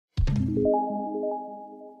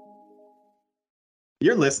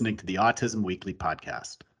You're listening to the Autism Weekly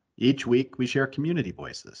podcast. Each week, we share community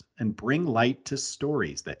voices and bring light to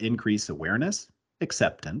stories that increase awareness,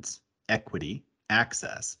 acceptance, equity,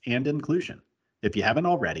 access, and inclusion. If you haven't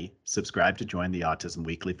already, subscribe to join the Autism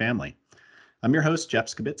Weekly family. I'm your host, Jeff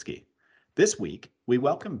Skibitsky. This week, we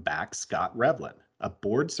welcome back Scott Revlin, a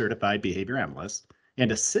board-certified behavior analyst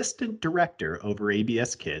and assistant director over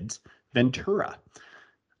ABS Kids, Ventura.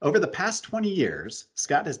 Over the past 20 years,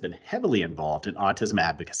 Scott has been heavily involved in autism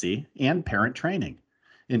advocacy and parent training.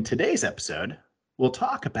 In today's episode, we'll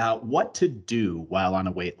talk about what to do while on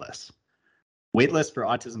a waitlist. Waitlists for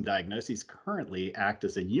autism diagnoses currently act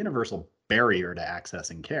as a universal barrier to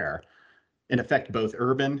accessing care and affect both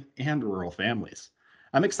urban and rural families.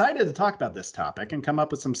 I'm excited to talk about this topic and come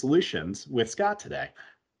up with some solutions with Scott today.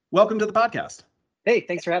 Welcome to the podcast. Hey,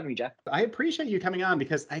 thanks for having me, Jeff. I appreciate you coming on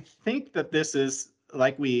because I think that this is,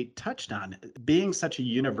 like we touched on, being such a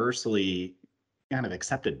universally kind of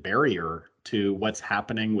accepted barrier to what's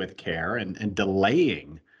happening with care and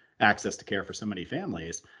delaying access to care for so many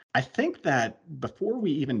families. I think that before we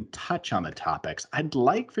even touch on the topics, I'd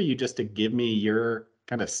like for you just to give me your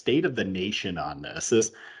kind of state of the nation on this.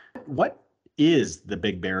 What is the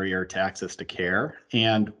big barrier to access to care,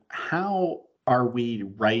 and how are we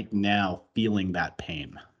right now feeling that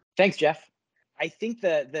pain? Thanks, Jeff. I think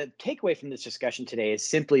the takeaway from this discussion today is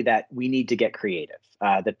simply that we need to get creative,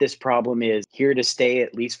 that this problem is here to stay,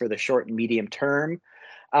 at least for the short and medium term.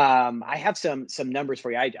 I have some numbers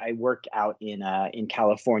for you. I work out in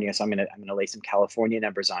California, so I'm gonna lay some California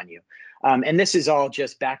numbers on you. And this is all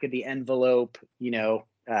just back of the envelope,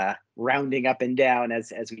 rounding up and down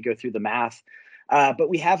as we go through the math. But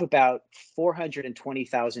we have about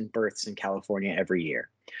 420,000 births in California every year.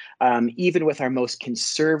 Even with our most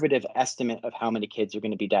conservative estimate of how many kids are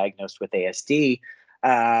going to be diagnosed with ASD,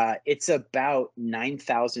 it's about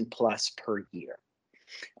 9,000 plus per year,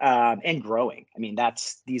 and growing. I mean,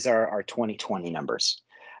 these are our 2020 numbers.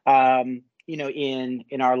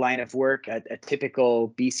 In our line of work, a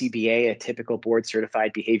typical BCBA, a typical board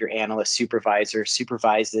certified behavior analyst supervisor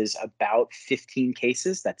supervises about 15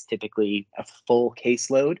 cases. That's typically a full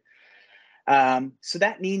caseload. So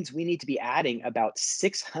that means we need to be adding about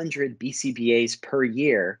 600 BCBAs per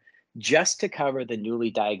year just to cover the newly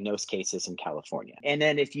diagnosed cases in California. And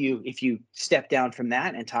then if you step down from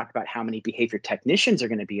that and talk about how many behavior technicians are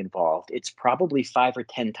going to be involved, it's probably 5 or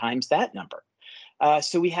 10 times that number.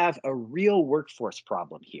 So we have a real workforce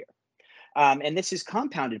problem here. And this is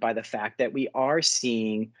compounded by the fact that we are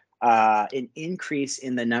seeing an increase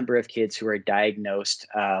in the number of kids who are diagnosed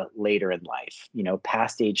later in life,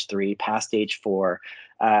 past age 3, past age 4.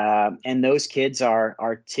 And those kids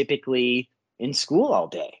are typically in school all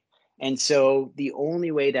day. And so the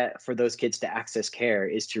only way for those kids to access care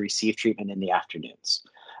is to receive treatment in the afternoons.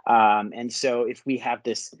 And so if we have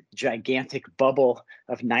this gigantic bubble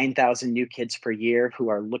of 9,000 new kids per year who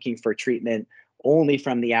are looking for treatment only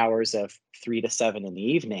from the hours of 3 to 7 in the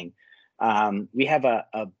evening, we have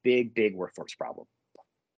a big workforce problem.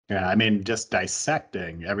 Yeah, I mean, just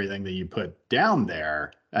dissecting everything that you put down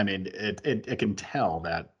there, I mean, it can tell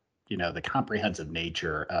that, the comprehensive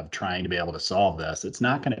nature of trying to be able to solve this, it's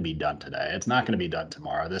not going to be done today. It's not going to be done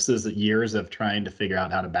tomorrow. This is years of trying to figure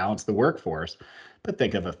out how to balance the workforce, but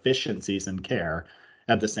think of efficiencies in care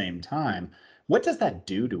at the same time. What does that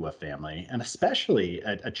do to a family, and especially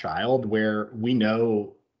a child where we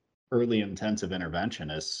know early intensive intervention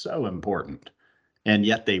is so important, and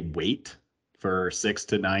yet they wait for 6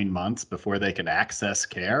 to 9 months before they can access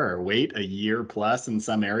care, or wait a year plus in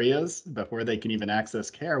some areas before they can even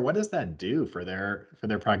access care? What does that do for their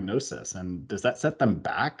prognosis? And does that set them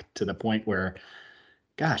back to the point where,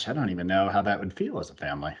 gosh, I don't even know how that would feel as a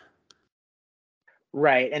family?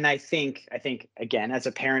 Right. And I think again, as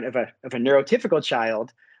a parent of a neurotypical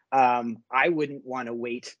child, I wouldn't want to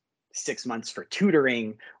wait 6 months for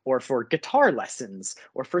tutoring or for guitar lessons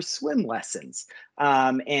or for swim lessons.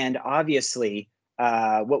 And obviously,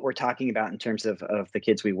 what we're talking about in terms of the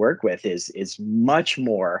kids we work with is much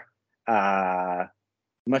more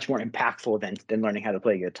impactful than learning how to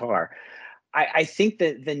play guitar. I think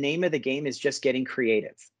that the name of the game is just getting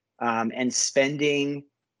creative, and spending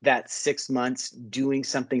that 6 months doing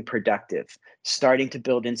something productive, starting to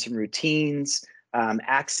build in some routines,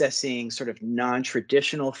 accessing sort of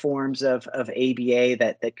non-traditional forms of ABA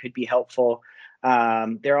that could be helpful.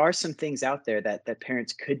 There are some things out there that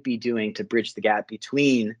parents could be doing to bridge the gap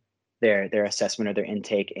between their assessment or their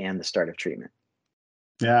intake and the start of treatment.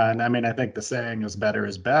 Yeah, and I mean, I think the saying is better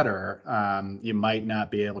is better. You might not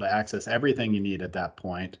be able to access everything you need at that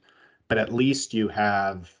point, but at least you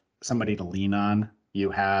have somebody to lean on You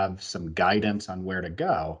have some guidance on where to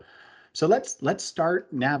go. So let's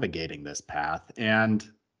start navigating this path. And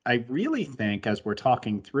I really think as we're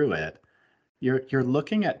talking through it, you're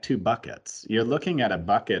looking at two buckets. You're looking at a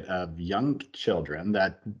bucket of young children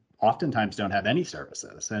that oftentimes don't have any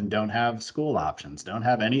services and don't have school options, don't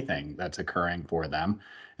have anything that's occurring for them.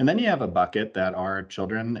 And then you have a bucket that are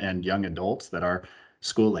children and young adults that are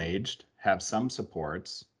school aged, have some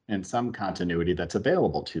supports and some continuity that's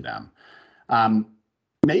available to them. Um,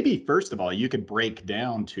 Maybe first of all, you could break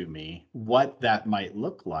down to me what that might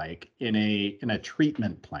look like in a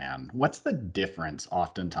treatment plan. What's the difference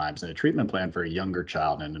oftentimes in a treatment plan for a younger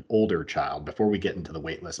child and an older child before we get into the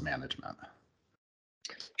waitlist management?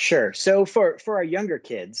 Sure. So for our younger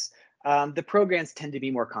kids, the programs tend to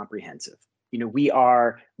be more comprehensive. We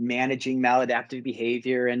are managing maladaptive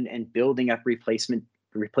behavior and building up replacement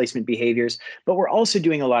behaviors, but we're also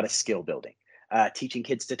doing a lot of skill building, teaching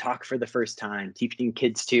kids to talk for the first time, teaching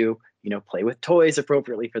kids to play with toys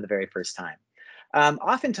appropriately for the very first time.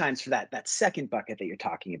 Oftentimes, for that second bucket that you're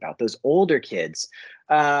talking about, those older kids,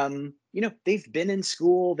 they've been in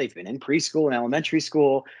school, they've been in preschool and elementary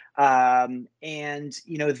school, and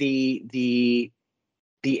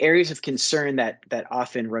the areas of concern that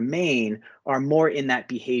often remain are more in that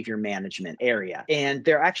behavior management area. And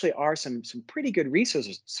there actually are some pretty good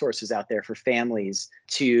sources out there for families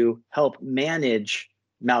to help manage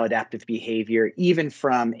maladaptive behavior, even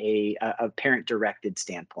from a parent directed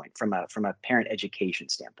standpoint, from a parent education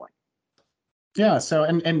standpoint. Yeah, so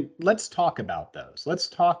and let's talk about those. Let's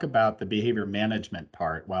talk about the behavior management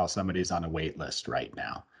part while somebody's on a wait list right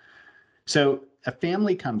now. So a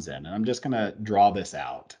family comes in, and I'm just going to draw this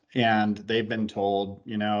out, and they've been told,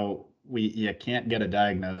 you can't get a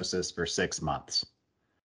diagnosis for 6 months.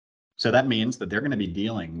 So that means that they're going to be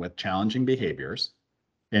dealing with challenging behaviors,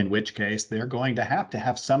 in which case they're going to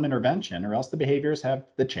have some intervention, or else the behaviors have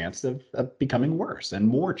the chance of becoming worse and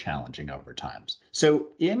more challenging over time. So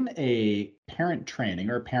in a parent training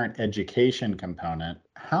or parent education component,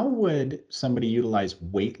 how would somebody utilize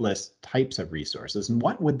waitlist types of resources, and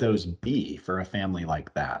what would those be for a family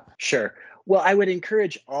like that? Sure. Well, I would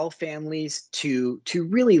encourage all families to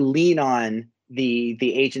really lean on the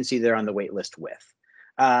agency they're on the wait list with.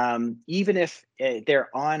 Even if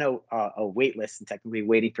they're on a wait list and technically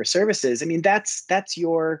waiting for services, I mean that's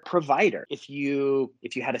your provider. If you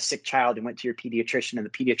had a sick child and went to your pediatrician and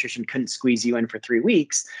the pediatrician couldn't squeeze you in for 3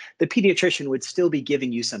 weeks, the pediatrician would still be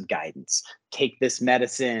giving you some guidance. Take this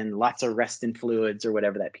medicine, lots of rest and fluids, or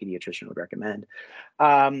whatever that pediatrician would recommend.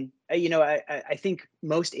 I think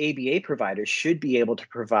most ABA providers should be able to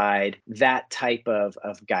provide that type of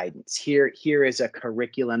guidance. Here is a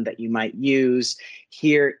curriculum that you might use.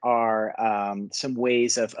 Here are some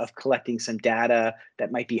ways of collecting some data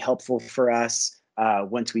that might be helpful for us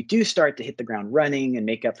once we do start to hit the ground running and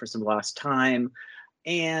make up for some lost time.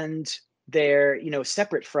 And they're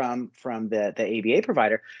separate from the ABA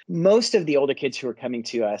provider. Most of the older kids who are coming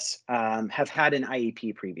to us have had an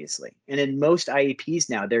IEP previously, and in most IEPs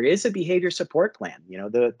now there is a behavior support plan.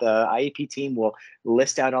 The IEP team will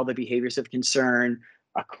list out all the behaviors of concern,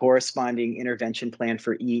 a corresponding intervention plan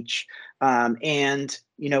for each, and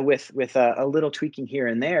with a little tweaking here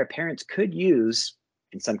and there, parents could use,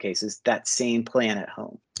 in some cases, that same plan at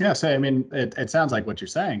home. Yeah, so I mean, it sounds like what you're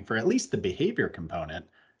saying for at least the behavior component,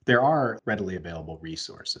 there are readily available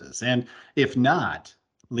resources. And if not,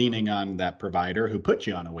 leaning on that provider who put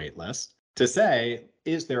you on a wait list to say,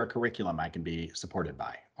 is there a curriculum I can be supported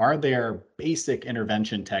by? Are there basic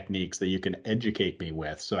intervention techniques that you can educate me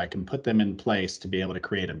with so I can put them in place to be able to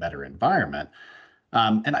create a better environment?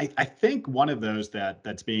 And I think one of those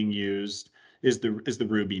that's being used is the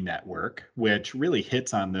Ruby network, which really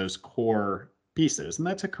hits on those core pieces. And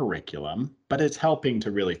that's a curriculum, but it's helping to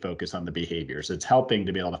really focus on the behaviors. It's helping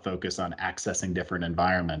to be able to focus on accessing different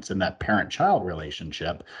environments and that parent-child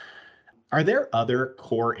relationship. Are there other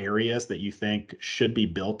core areas that you think should be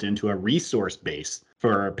built into a resource base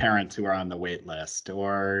for parents who are on the wait list,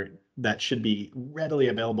 or that should be readily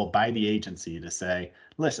available by the agency to say,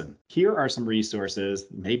 listen, here are some resources,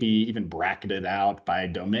 maybe even bracketed out by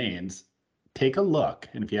domains. Take a look.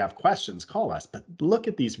 And if you have questions, call us, but look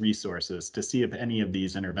at these resources to see if any of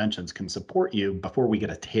these interventions can support you before we get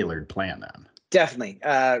a tailored plan then. Definitely.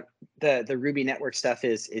 The Ruby network stuff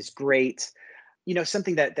is great.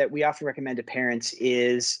 Something that we often recommend to parents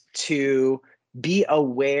is to be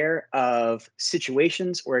aware of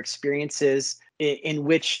situations or experiences in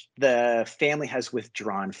which the family has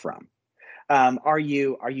withdrawn from. Are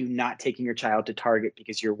you not taking your child to Target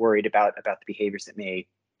because you're worried about the behaviors that may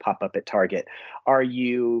pop up at Target? Are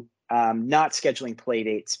you not scheduling play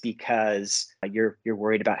dates because you're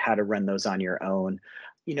worried about how to run those on your own.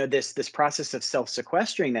 This process of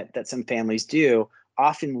self-sequestering that some families do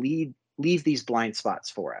often leave these blind spots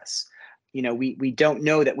for us. We don't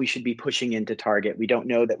know that we should be pushing into Target. We don't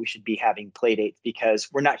know that we should be having play dates because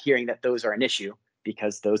we're not hearing that those are an issue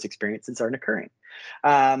because those experiences aren't occurring.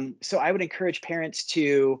 So I would encourage parents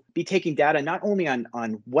to be taking data not only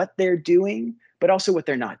on what they're doing, but also what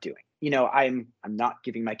they're not doing. I'm not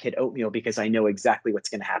giving my kid oatmeal because I know exactly what's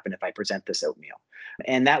going to happen if I present this oatmeal.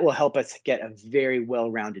 And that will help us get a very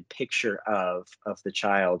well-rounded picture of the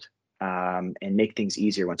child, and make things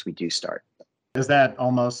easier once we do start. Is that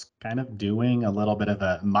almost kind of doing a little bit of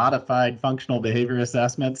a modified functional behavior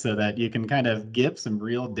assessment so that you can kind of give some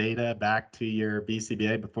real data back to your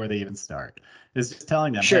BCBA before they even start? It's just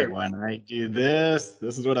telling them, hey, Sure. when I do this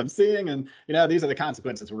is what I'm seeing. And, these are the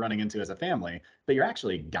consequences we're running into as a family. But you're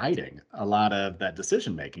actually guiding a lot of that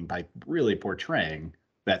decision making by really portraying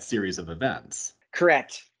that series of events.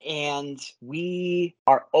 Correct. And we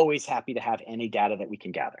are always happy to have any data that we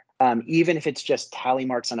can gather, even if it's just tally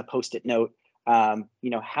marks on a Post-it note.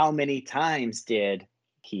 How many times did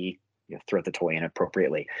he throw the toy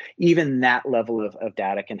inappropriately? Even that level of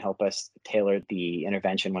data can help us tailor the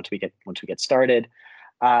intervention once we get started.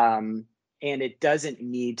 And it doesn't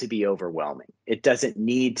need to be overwhelming. It doesn't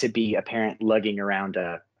need to be a parent lugging around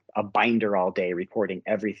a binder all day reporting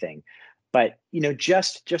everything. But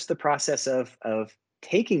just the process of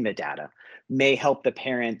taking the data may help the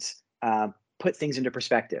parents put things into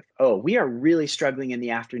perspective. Oh, we are really struggling in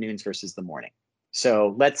the afternoons versus the morning.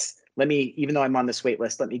 So let me, even though I'm on this wait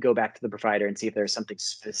list, let me go back to the provider and see if there's something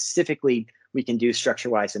specifically we can do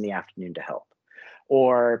structure-wise in the afternoon to help.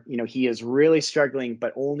 Or, he is really struggling,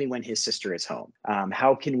 but only when his sister is home.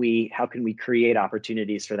 How can we create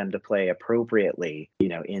opportunities for them to play appropriately,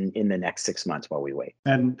 in the next 6 months while we wait?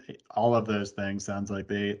 And all of those things sounds like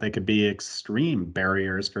they could be extreme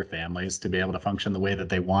barriers for families to be able to function the way that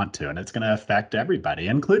they want to. And it's going to affect everybody,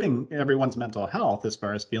 including everyone's mental health as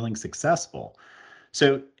far as feeling successful.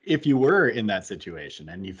 So if you were in that situation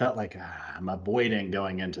and you felt like I'm avoiding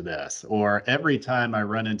going into this, or every time I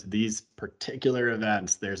run into these particular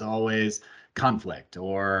events, there's always conflict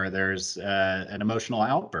or there's an emotional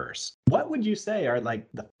outburst, what would you say are like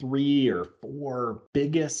the 3 or 4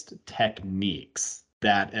 biggest techniques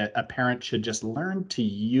that a parent should just learn to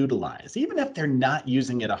utilize, even if they're not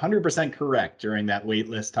using it 100% correct during that wait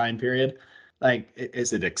list time period? Like,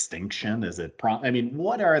 is it extinction? Is it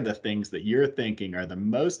what are the things that you're thinking are the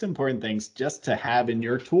most important things just to have in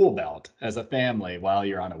your tool belt as a family while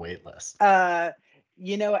you're on a wait list? I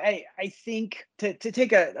think to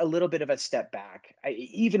take a little bit of a step back,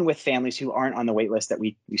 even with families who aren't on the wait list that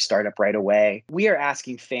we start up right away, we are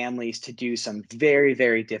asking families to do some very,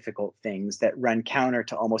 very difficult things that run counter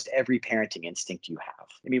to almost every parenting instinct you have.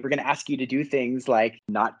 We're going to ask you to do things like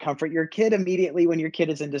not comfort your kid immediately when your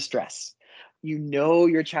kid is in distress.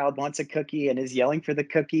 Your child wants a cookie and is yelling for the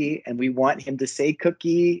cookie, and we want him to say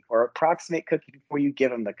cookie or approximate cookie before you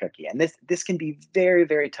give him the cookie. And this can be very,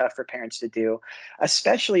 very tough for parents to do,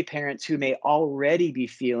 especially parents who may already be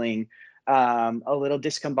feeling a little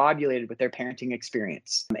discombobulated with their parenting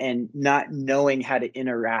experience and not knowing how to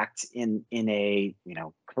interact in a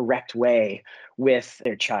correct way with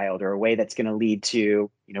their child, or a way that's going to lead to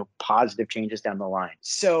positive changes down the line.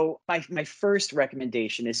 So my first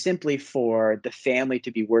recommendation is simply for the family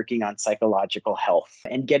to be working on psychological health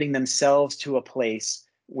and getting themselves to a place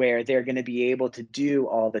where they're going to be able to do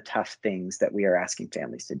all the tough things that we are asking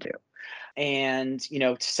families to do. And,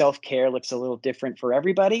 self-care looks a little different for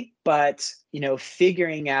everybody, but,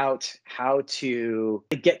 figuring out how to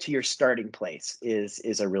get to your starting place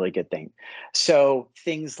is a really good thing. So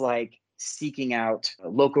things like seeking out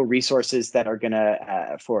local resources that are going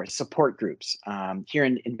to, for support groups. Here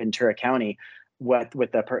in Ventura County, what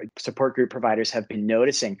the support group providers have been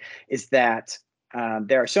noticing is that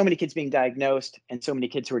there are so many kids being diagnosed and so many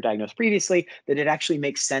kids who were diagnosed previously that it actually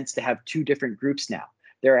makes sense to have 2 different groups now.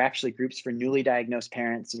 There are actually groups for newly diagnosed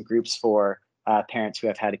parents and groups for parents who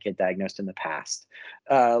have had a kid diagnosed in the past.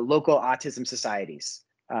 Local autism societies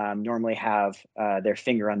normally have their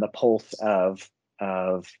finger on the pulse of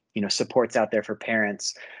supports out there for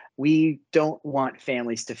parents. We don't want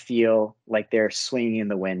families to feel like they're swinging in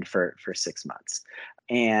the wind for 6 months,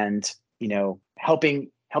 and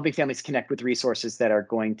helping families connect with resources that are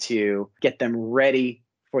going to get them ready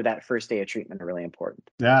for that first day of treatment are really important.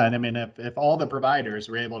 Yeah, and I mean, if all the providers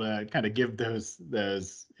were able to kind of give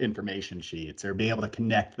those information sheets or be able to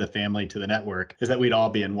connect the family to the network, is that we'd all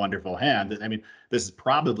be in wonderful hands. I mean, this is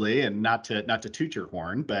probably, and not to toot your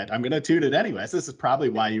horn, but I'm going to toot it anyways. This is probably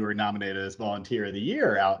why you were nominated as Volunteer of the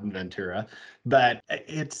Year out in Ventura. But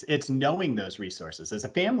it's knowing those resources. As a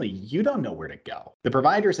family, you don't know where to go. The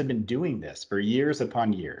providers have been doing this for years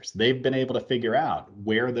upon years. They've been able to figure out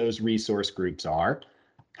where those resource groups are,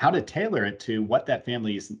 how to tailor it to what that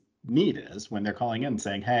family's need is when they're calling in and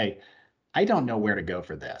saying, hey, I don't know where to go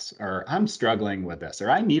for this, or I'm struggling with this, or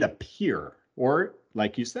I need a peer, or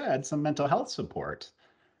like you said, some mental health support.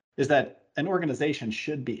 Is that an organization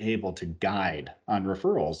should be able to guide on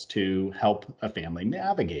referrals to help a family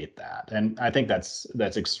navigate that. And I think that's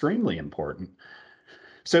extremely important.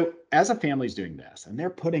 So as a family's doing this and they're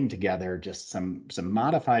putting together just some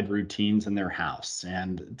modified routines in their house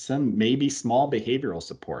and some maybe small behavioral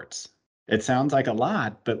supports, it sounds like a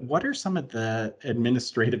lot, but what are some of the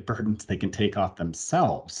administrative burdens they can take off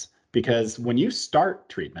themselves? Because when you start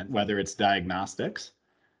treatment, whether it's diagnostics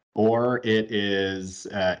or it is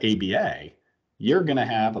ABA, you're going to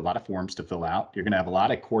have a lot of forms to fill out. You're going to have a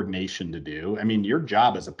lot of coordination to do. I mean, your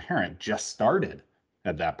job as a parent just started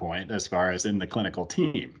at that point, as far as in the clinical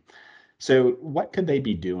team. So what could they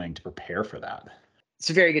be doing to prepare for that? It's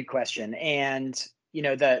a very good question. And,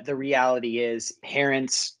 the reality is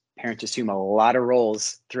parents assume a lot of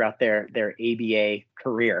roles throughout their ABA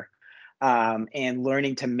career. And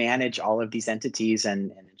learning to manage all of these entities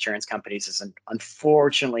and insurance companies is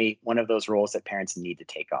unfortunately one of those roles that parents need to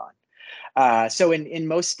take on. So in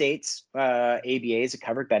most states, ABA is a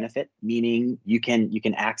covered benefit, meaning you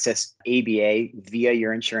can access ABA via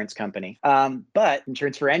your insurance company. But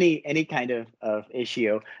insurance for any kind of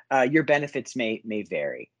issue, your benefits may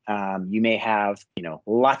vary. You may have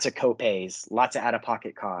lots of copays, lots of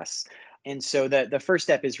out-of-pocket costs. And so the first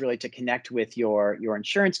step is really to connect with your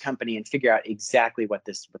insurance company and figure out exactly what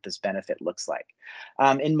this benefit looks like.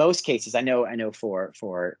 In most cases, I know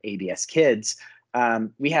for ABS kids,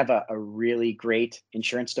 we have a really great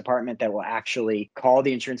insurance department that will actually call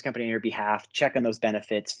the insurance company on your behalf, check on those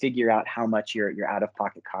benefits, figure out how much your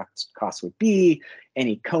out-of-pocket costs would be,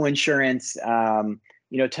 any co-insurance,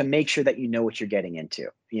 to make sure that you know what you're getting into.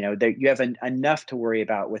 That you have enough to worry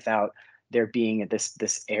about without there being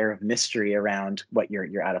this air of mystery around what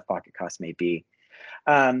your out-of-pocket costs may be.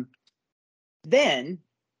 Then,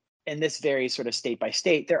 and this varies sort of state by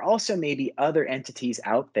state, there also may be other entities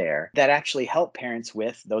out there that actually help parents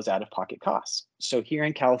with those out-of-pocket costs. So here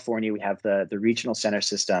in California, we have the regional center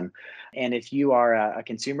system. And if you are a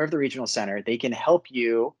consumer of the regional center, they can help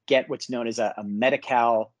you get what's known as a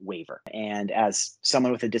Medi-Cal waiver. And as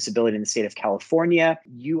someone with a disability in the state of California,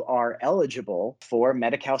 you are eligible for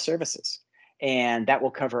Medi-Cal services. And that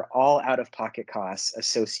will cover all out-of-pocket costs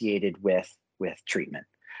associated with treatment.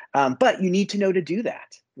 But you need to know to do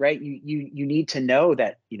that, right? You need to know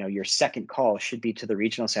that your second call should be to the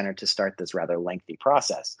regional center to start this rather lengthy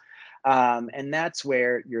process, and that's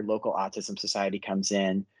where your local autism society comes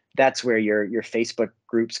in. That's where your Facebook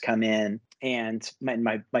groups come in. And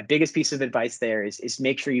my biggest piece of advice there is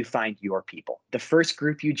make sure you find your people. The first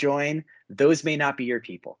group you join, those may not be your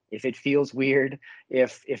people. If it feels weird,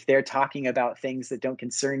 if they're talking about things that don't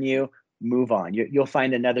concern you, move on. You'll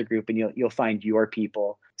find another group and you'll find your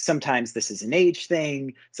people. Sometimes this is an age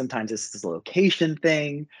thing. Sometimes this is a location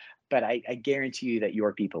thing. But I guarantee you that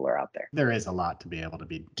your people are out there. There is a lot to be able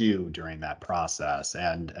to do during that process.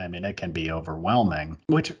 And I mean, it can be overwhelming,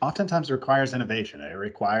 which oftentimes requires innovation. It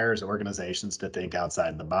requires organizations to think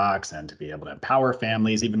outside the box and to be able to empower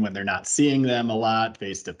families, even when they're not seeing them a lot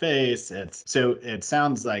face to face. So it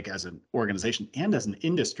sounds like as an organization and as an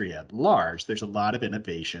industry at large, there's a lot of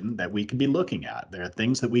innovation that we could be looking at. There are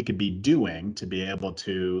things that we could be doing to be able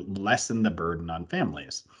to lessen the burden on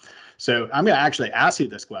families. So I'm going to actually ask you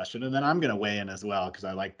this question, and then I'm going to weigh in as well, because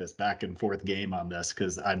I like this back and forth game on this,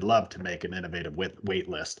 because I'd love to make an innovative wait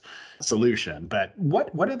list solution. But what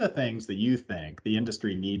are the things that you think the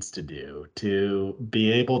industry needs to do to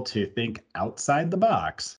be able to think outside the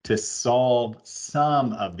box to solve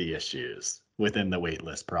some of the issues within the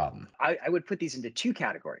waitlist problem? I would put these into two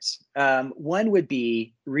categories. One would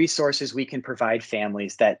be resources we can provide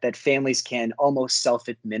families that families can almost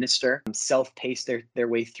self-administer, self-pace their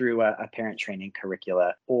way through a parent training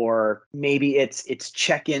curricula, or maybe it's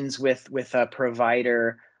check-ins with a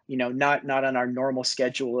provider, not on our normal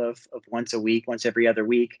schedule of once a week, once every other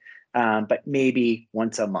week, but maybe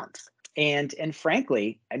once a month. And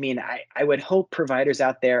frankly, I mean, I would hope providers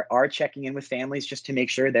out there are checking in with families just to make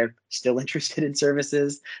sure they're still interested in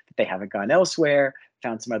services, that they haven't gone elsewhere,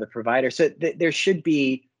 found some other provider. So there should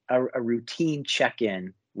be a routine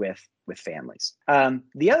check-in with families.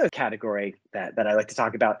 The other category that I like to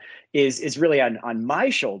talk about is really on my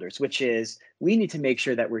shoulders, which is we need to make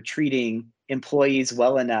sure that we're treating employees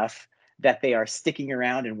well enough that they are sticking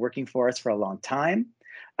around and working for us for a long time.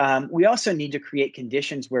 We also need to create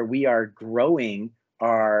conditions where we are growing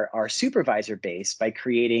our supervisor base by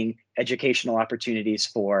creating educational opportunities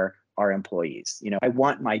for our employees. I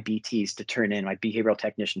want my BTs to turn in, my behavioral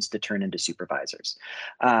technicians to turn into supervisors.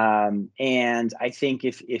 And I think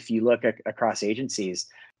if you look across agencies,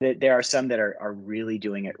 that there are some that are really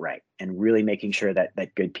doing it right and really making sure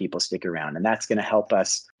that good people stick around. And that's going to help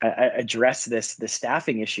us address the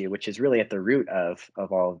staffing issue, which is really at the root of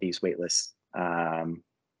all of these wait lists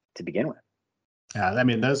to begin with. Yeah, I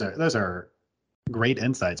mean, those are great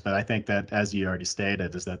insights, but I think that, as you already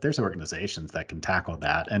stated, is that there's organizations that can tackle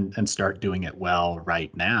that and start doing it well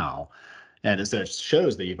right now. And it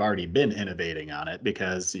shows that you've already been innovating on it,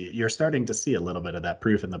 because you're starting to see a little bit of that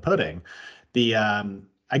proof in the pudding.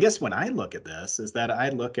 I guess when I look at this, is that I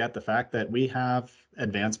look at the fact that we have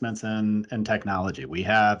advancements in technology. We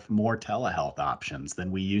have more telehealth options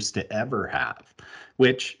than we used to ever have,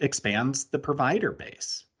 which expands the provider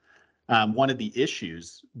base. One of the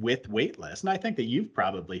issues with waitlist, and I think that you've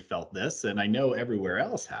probably felt this, and I know everywhere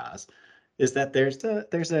else has, is that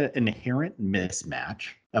there's an inherent mismatch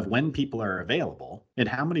of when people are available and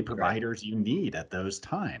how many providers you need at those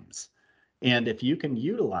times. And if you can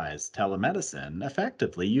utilize telemedicine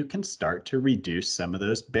effectively, you can start to reduce some of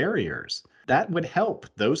those barriers. That would help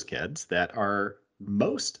those kids that are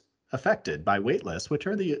most affected by wait lists, which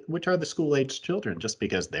are the school-aged children, just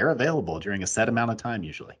because they're available during a set amount of time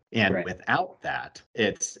usually. And without that,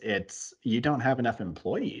 it's you don't have enough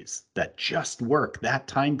employees that just work that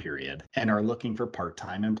time period and are looking for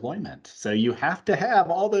part-time employment. So you have to have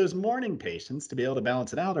all those morning patients to be able to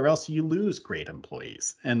balance it out, or else you lose great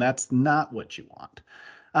employees, and that's not what you want.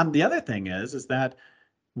 The other thing is that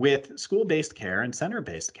with school-based care and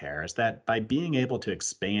center-based care, is that by being able to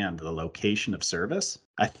expand the location of service,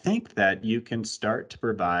 I think that you can start to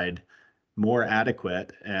provide more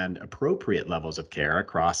adequate and appropriate levels of care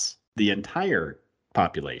across the entire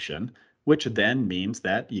population, which then means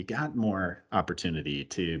that you got more opportunity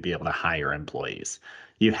to be able to hire employees.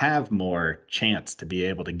 You have more chance to be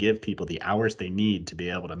able to give people the hours they need to be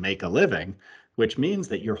able to make a living, which means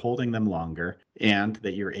that you're holding them longer and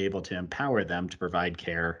that you're able to empower them to provide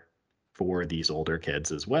care for these older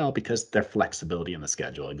kids as well, because their flexibility in the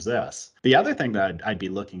schedule exists. The other thing that I'd be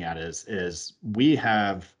looking at is we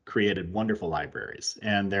have created wonderful libraries,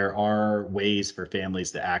 and there are ways for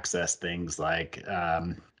families to access things like,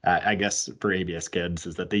 I guess for ABS kids,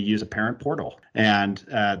 is that they use a parent portal, and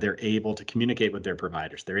they're able to communicate with their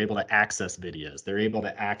providers. They're able to access videos. They're able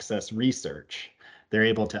to access research. They're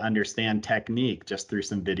able to understand technique just through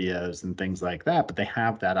some videos and things like that, but they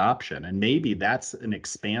have that option. And maybe that's an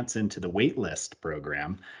expanse into the waitlist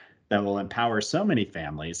program that will empower so many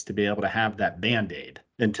families to be able to have that Band-Aid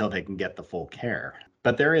until they can get the full care.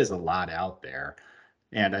 But there is a lot out there.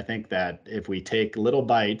 And I think that if we take little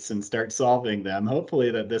bites and start solving them, hopefully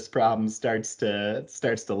that this problem starts to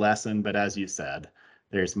lessen. But as you said,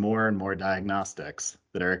 there's more and more diagnostics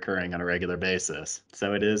that are occurring on a regular basis.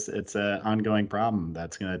 So it's an ongoing problem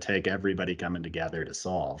that's going to take everybody coming together to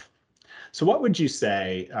solve. So what would you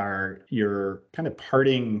say are your kind of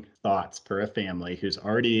parting thoughts for a family who's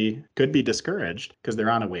already could be discouraged because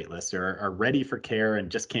they're on a wait list or are ready for care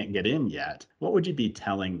and just can't get in yet? What would you be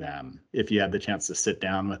telling them if you had the chance to sit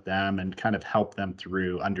down with them and kind of help them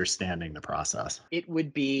through understanding the process? It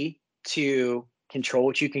would be to control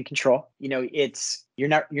what you can control. It's you're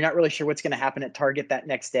not really sure what's going to happen at Target that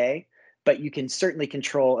next day, but you can certainly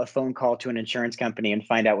control a phone call to an insurance company and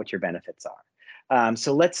find out what your benefits are.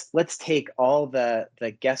 So let's take all the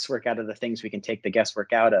guesswork out of the things we can take the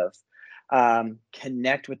guesswork out of.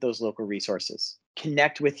 Connect with those local resources.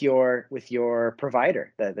 Connect with your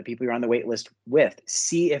provider, the people you're on the wait list with.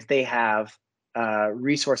 See if they have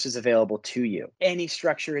resources available to you. Any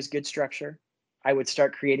structure is good structure. I would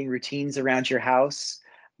start creating routines around your house,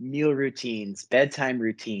 meal routines, bedtime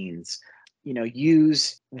routines.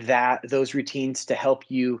 Use those routines to help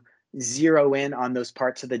you zero in on those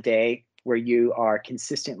parts of the day where you are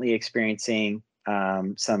consistently experiencing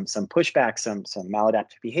some pushback, some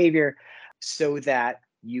maladaptive behavior, so that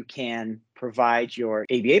you can provide your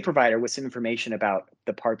ABA provider with some information about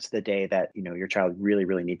the parts of the day that your child really,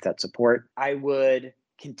 really needs that support. I would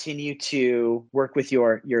continue to work with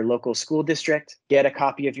your local school district, get a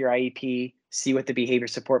copy of your IEP, see what the behavior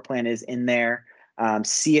support plan is in there,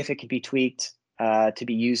 see if it can be tweaked. to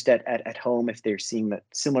be used at home if they're seeing the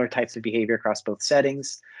similar types of behavior across both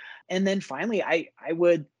settings. And then finally, I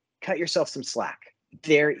would cut yourself some slack.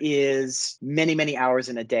 There is many, many hours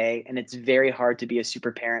in a day, and it's very hard to be a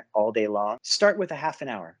super parent all day long. Start with a half an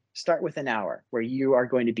hour. Start with an hour where you are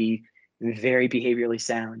going to be very behaviorally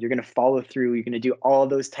sound. You're going to follow through. You're going to do all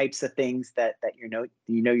those types of things that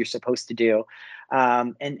you're supposed to do,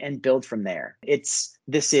 and build from there. There's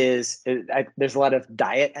a lot of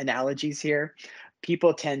diet analogies here.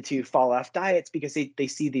 People tend to fall off diets because they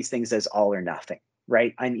see these things as all or nothing,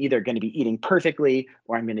 right? I'm either going to be eating perfectly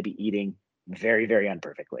or I'm going to be eating very, very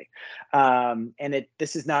unperfectly.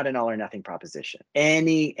 This is not an all or nothing proposition.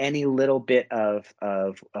 Any little bit of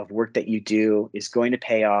work that you do is going to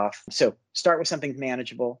pay off. So start with something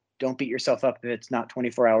manageable. Don't beat yourself up if it's not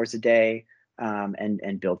 24 hours a day,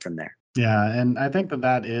 and build from there. Yeah, and I think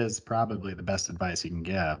that is probably the best advice you can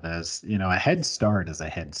give is, a head start is a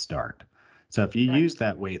head start. So if you use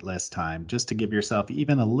that wait list time just to give yourself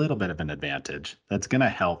even a little bit of an advantage, that's going to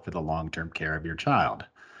help for the long-term care of your child.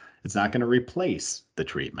 It's not going to replace the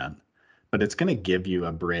treatment, but it's going to give you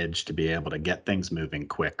a bridge to be able to get things moving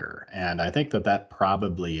quicker. And I think that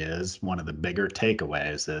probably is one of the bigger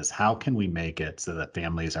takeaways is how can we make it so that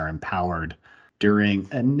families are empowered during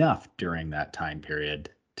that time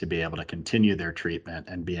period to be able to continue their treatment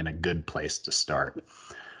and be in a good place to start.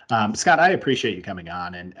 Scott, I appreciate you coming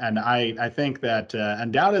on, and I think that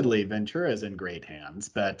undoubtedly Ventura is in great hands,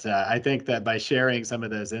 but I think that by sharing some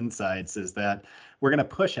of those insights is that we're going to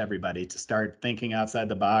push everybody to start thinking outside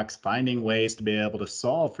the box, finding ways to be able to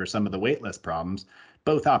solve for some of the waitlist problems,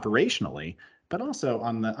 both operationally, but also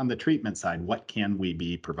on the treatment side. What can we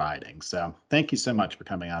be providing? So thank you so much for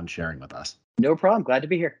coming on and sharing with us. No problem. Glad to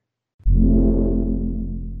be here.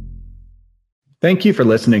 Thank you for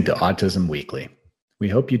listening to Autism Weekly. We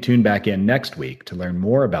hope you tune back in next week to learn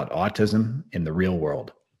more about autism in the real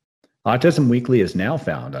world. Autism Weekly is now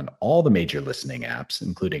found on all the major listening apps,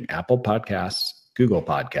 including Apple Podcasts, Google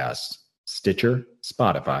Podcasts, Stitcher,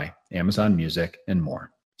 Spotify, Amazon Music, and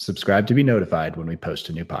more. Subscribe to be notified when we post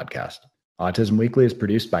a new podcast. Autism Weekly is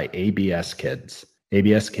produced by ABS Kids.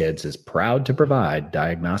 ABS Kids is proud to provide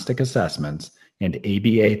diagnostic assessments and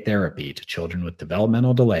ABA therapy to children with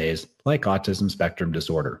developmental delays like autism spectrum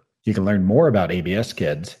disorder. You can learn more about ABS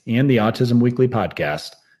Kids and the Autism Weekly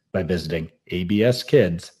podcast by visiting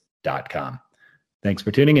abskids.com. Thanks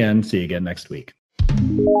for tuning in. See you again next week.